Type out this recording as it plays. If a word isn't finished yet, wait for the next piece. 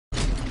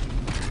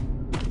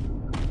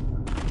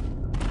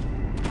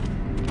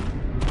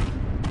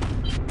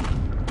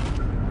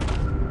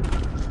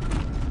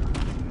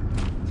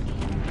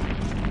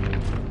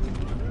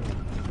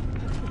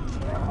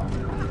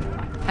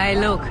Hey,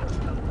 look.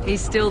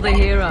 He's still the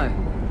hero.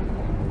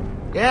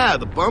 Yeah,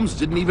 the bums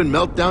didn't even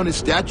melt down his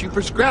statue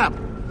for scrap.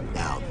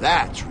 Now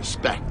that's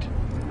respect.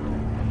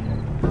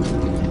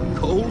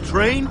 Cole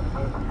Train?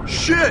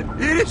 Shit,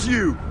 it is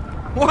you!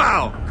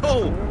 Wow,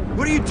 Cole,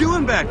 what are you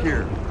doing back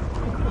here?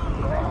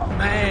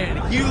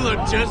 Man, you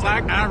look just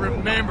like I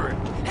remember.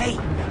 Hey,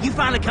 you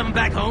finally coming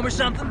back home or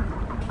something?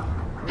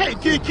 Hey,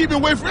 can't keep it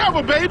away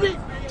forever, baby.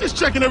 Just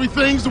checking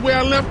everything's the way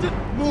I left it,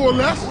 more or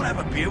less. You wanna have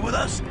a beer with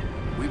us?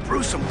 We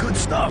brew some good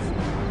stuff.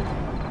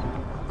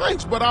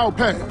 Thanks, but I'll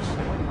pass.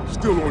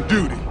 Still on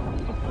duty.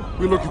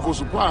 We're looking for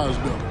supplies,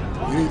 though.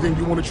 Anything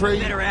you want to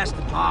trade? Better ask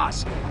the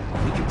boss.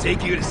 We can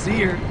take you to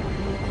see her.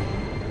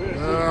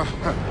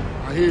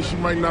 I hear she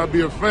might not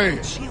be a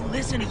fan. She'll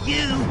listen to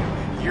you.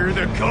 You're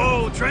the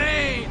Cole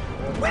Train.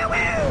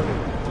 Woo-woo!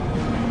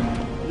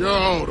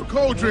 Yo, the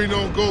Cole Train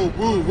don't go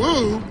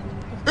woo-woo.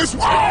 It's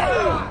woo!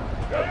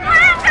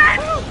 Brandon!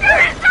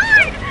 You're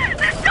inside!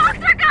 The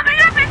sharks are coming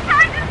up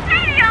inside the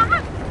stadium!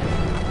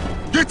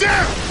 Get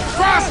down!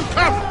 Find some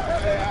cover!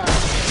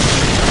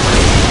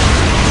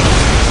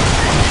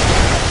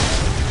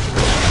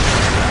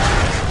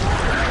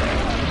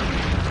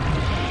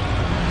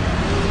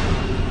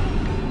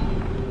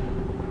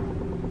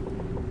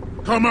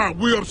 Come on,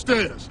 we're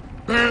upstairs.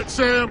 Barrett,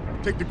 Sam,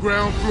 take the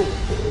ground floor.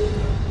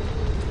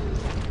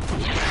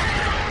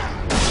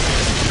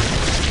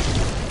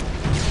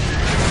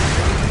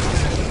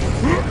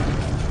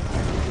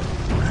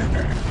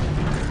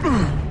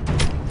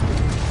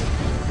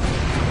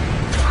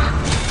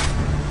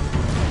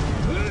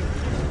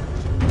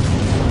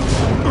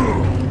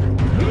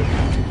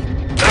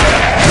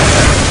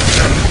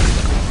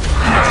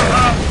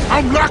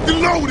 I'm locked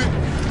and loaded.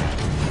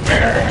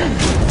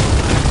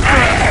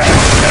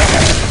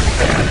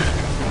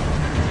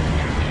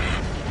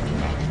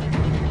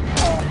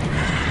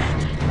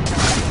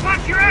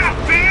 Watch your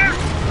ass, Bear!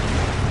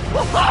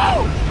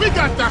 Whoa! We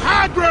got the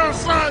high ground,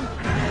 son!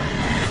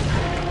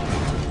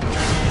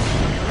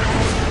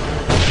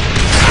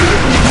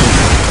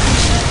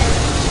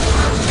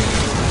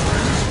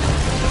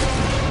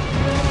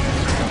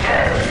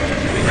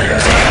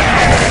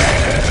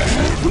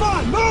 Come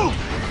on, move!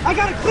 I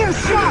got a clear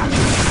shot!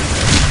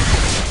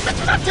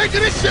 You're not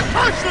taking this shit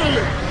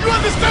personally! You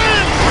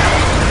understand?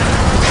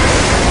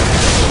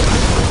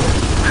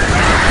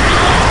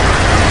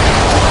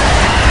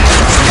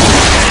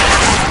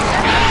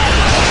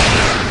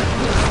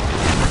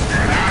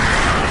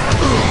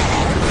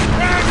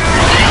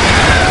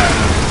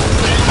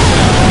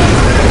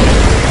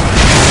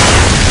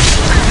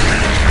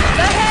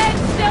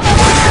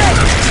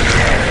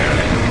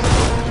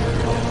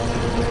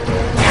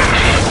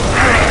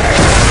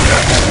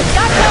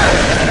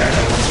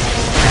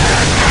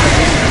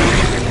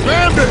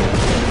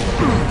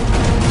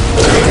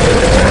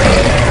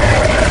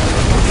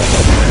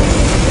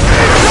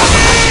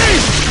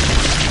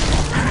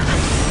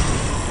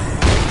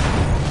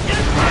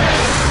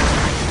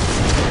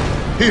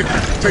 Here,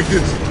 take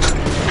this.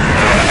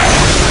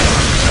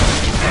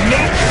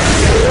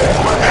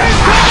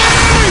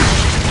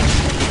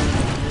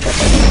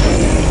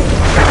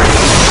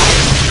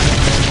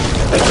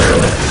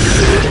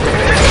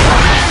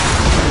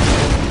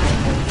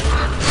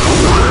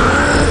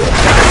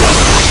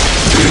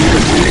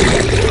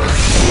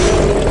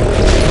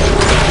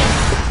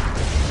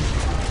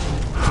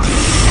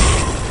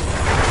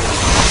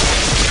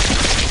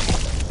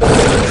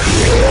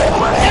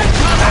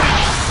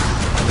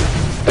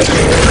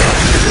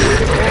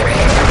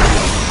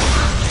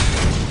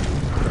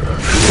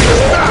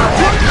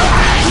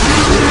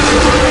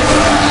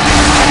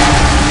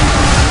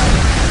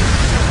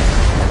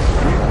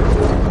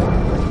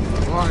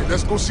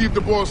 Let's go see if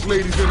the boss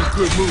lady's in a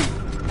good mood.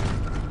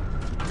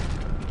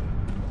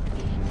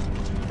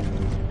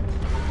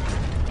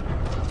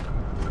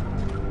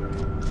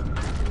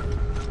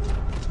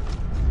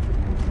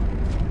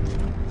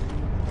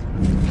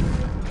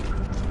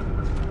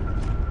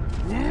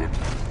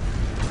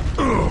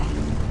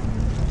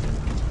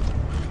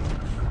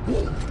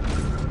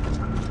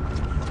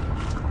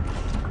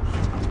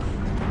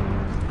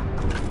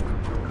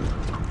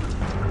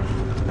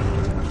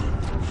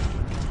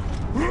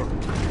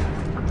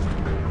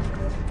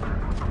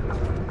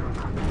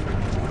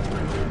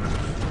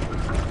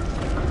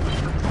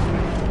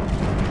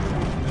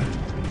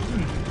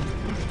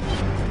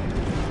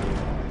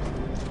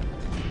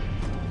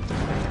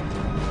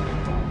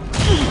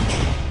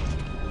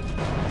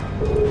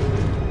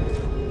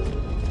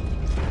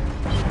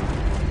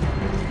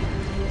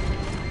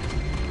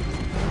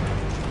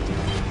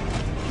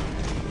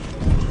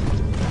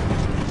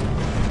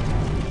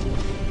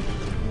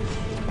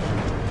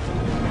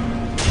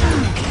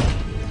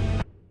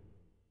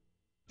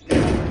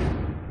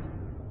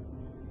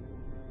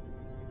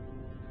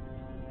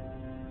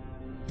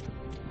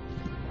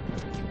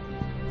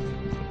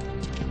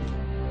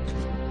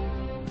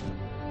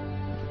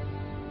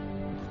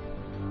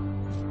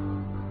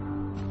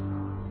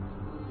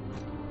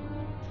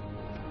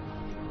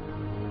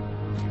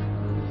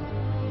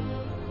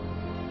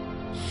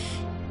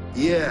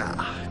 Yeah,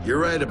 You're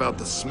right about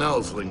the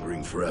smells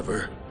lingering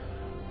forever.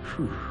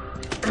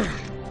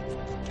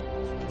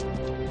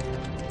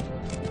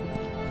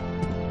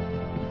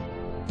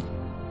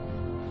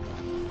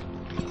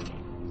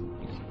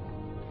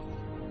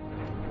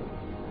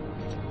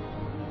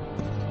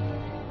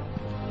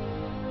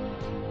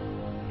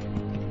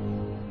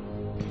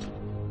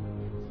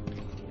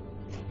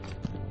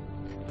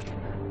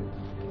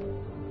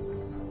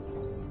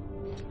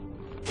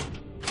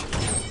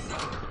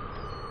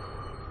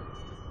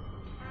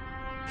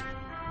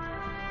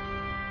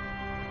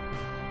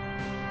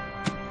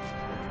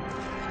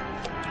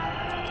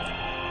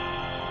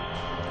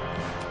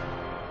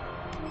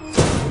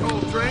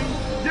 Train,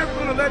 you ever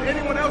gonna let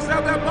anyone else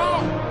have that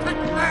ball? Take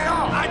the day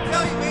off. I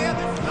tell you, man,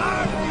 this is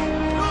our team.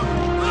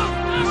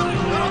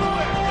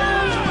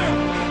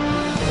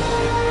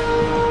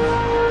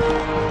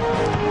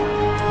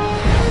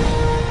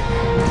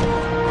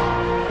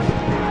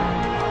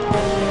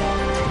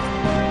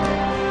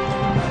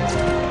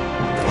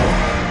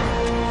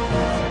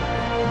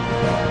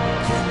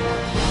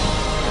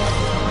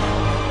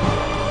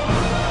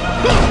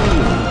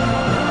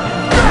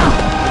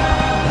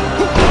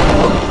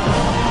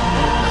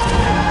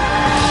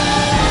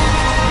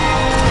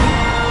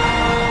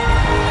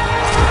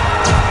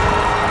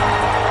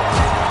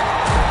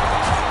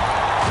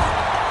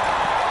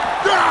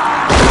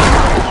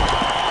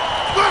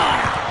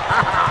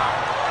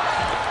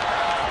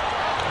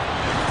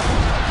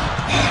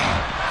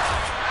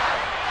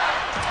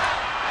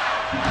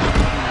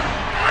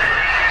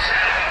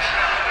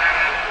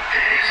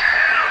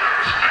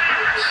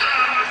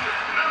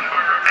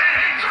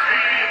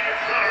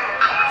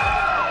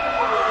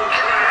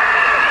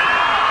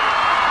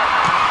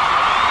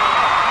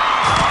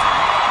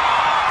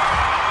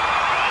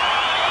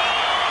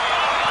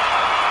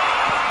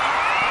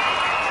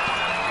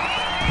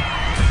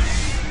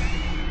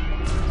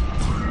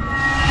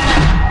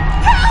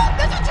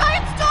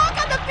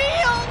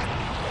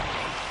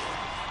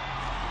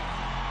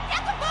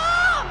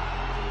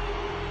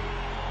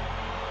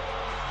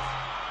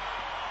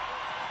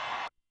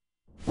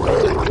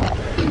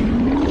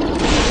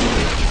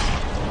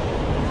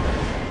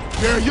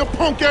 Yeah, your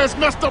punk ass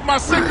messed up my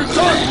second turn.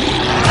 Yo,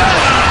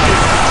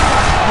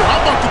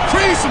 I'm about to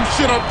clean some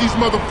shit up these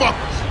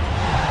motherfuckers.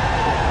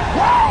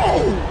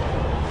 Whoa!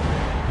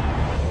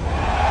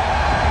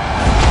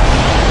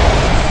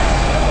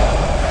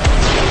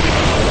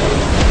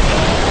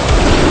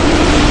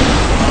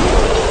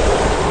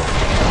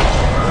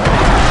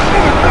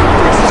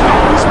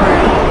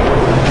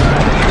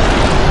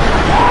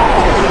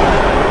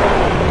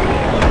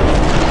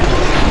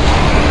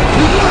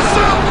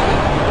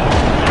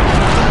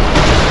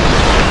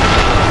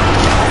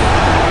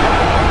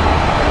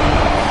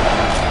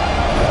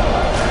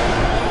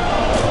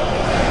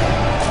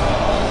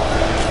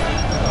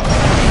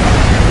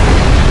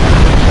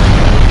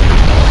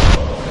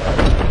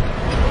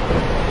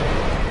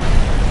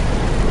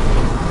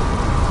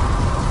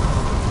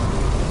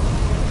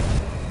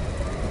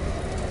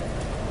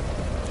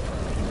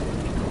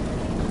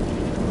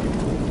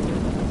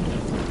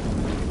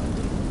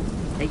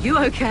 Are you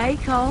okay,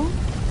 Cole?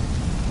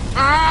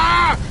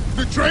 Ah!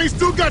 The train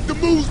still got the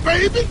moves,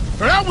 baby!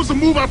 Now, that was a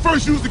move I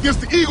first used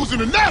against the Eagles in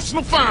the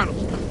national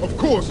finals. Of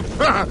course,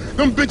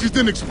 them bitches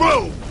didn't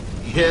explode.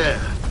 Yeah,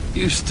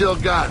 you still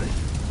got it.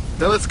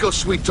 Now let's go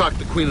sweet talk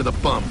the Queen of the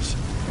Bums.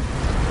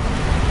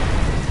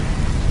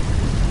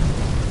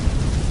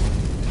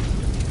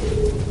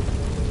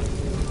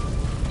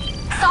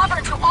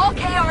 Sovereign to all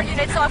KR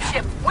units off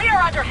ship. We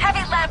are under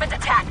heavy lambent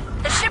attack.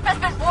 The ship has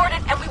been boarded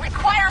and we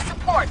require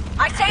support.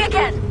 I say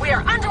again, we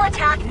are under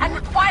attack and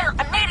require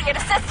immediate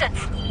assistance.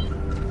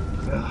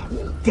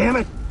 Damn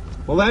it!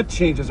 Well, that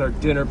changes our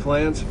dinner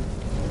plans.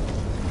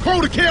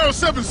 Call to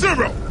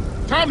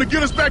KR-70. Time to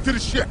get us back to the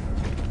ship.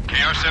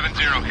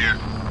 KR-70 here.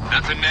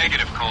 That's a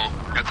negative, Cole.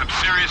 Got some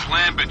serious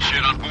lambent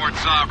shit on board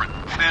Sovereign.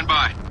 Stand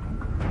by.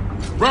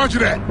 Roger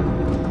that.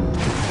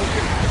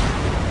 Okay.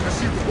 Let's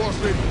see if the boss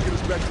lady can get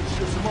us back to the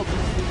ship some other way.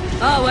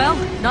 Oh well,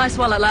 nice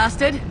while it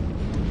lasted.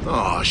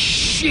 Oh,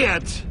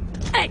 shit!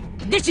 Hey,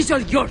 this is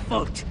all your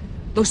fault.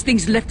 Those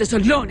things left us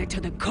alone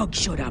until the cog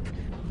showed up.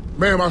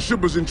 Ma'am, our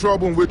ship was in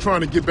trouble and we're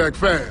trying to get back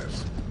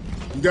fast.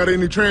 You got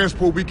any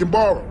transport we can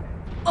borrow?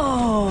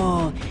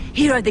 Oh,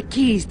 here are the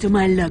keys to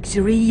my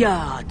luxury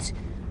yacht.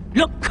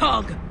 Look,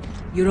 Cog,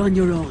 you're on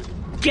your own.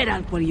 Get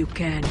out while you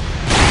can.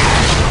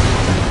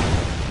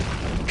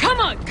 Come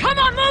on,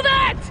 move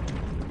it!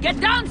 Get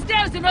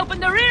downstairs and open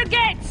the rear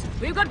gates!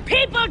 We've got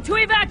people to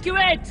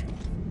evacuate!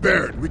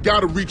 Barrett, we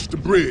gotta reach the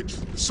bridge.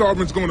 The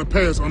Sovereign's gonna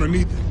pass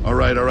underneath it. All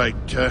right.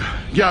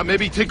 Yeah,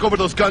 maybe take over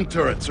those gun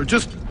turrets, or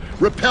just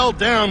rappel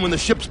down when the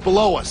ship's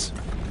below us.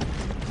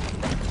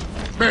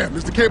 Ma'am,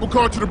 is the cable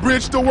car to the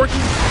bridge still working?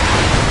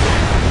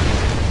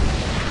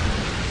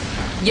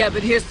 Yeah,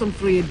 but here's some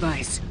free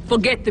advice.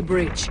 Forget the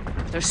bridge.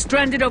 They're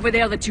stranded over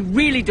there that you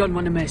really don't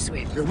want to mess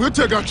with. Yeah, we'll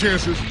take our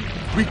chances.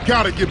 We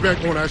gotta get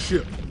back on our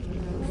ship.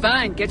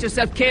 Fine, get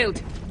yourself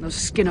killed. No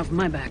skin off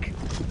my back.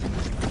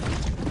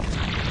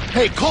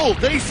 Hey, Cole,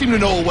 they seem to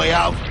know a way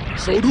out.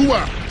 So do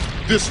I.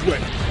 This way.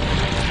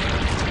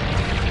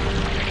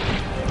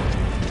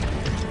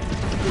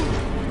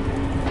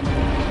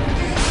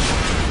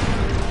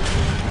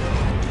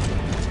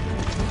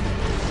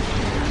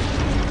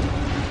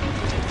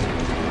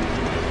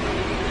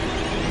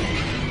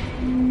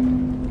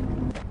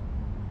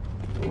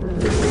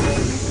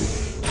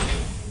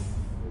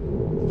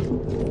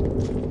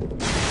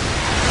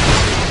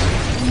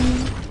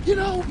 You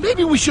know,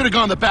 maybe we should have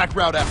gone the back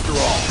route after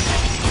all.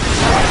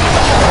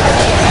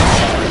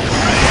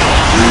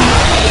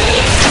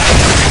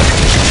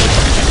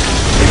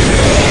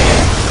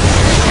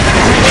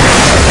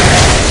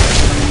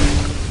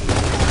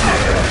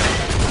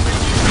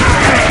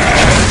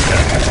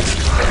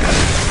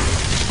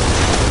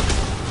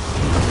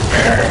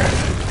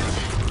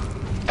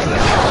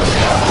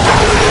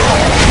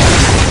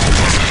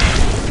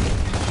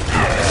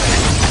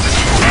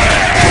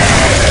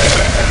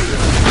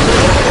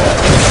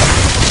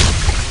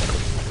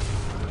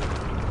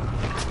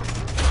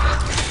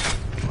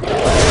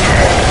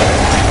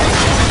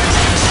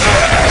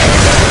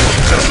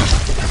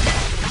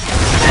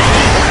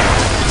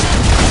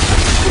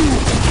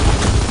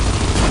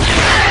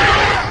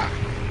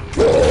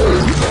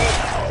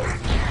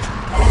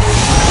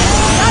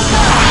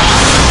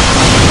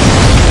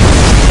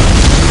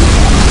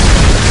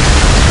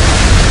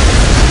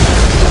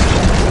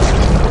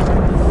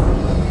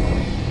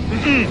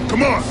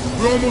 Come on,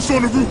 we're almost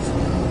on the roof.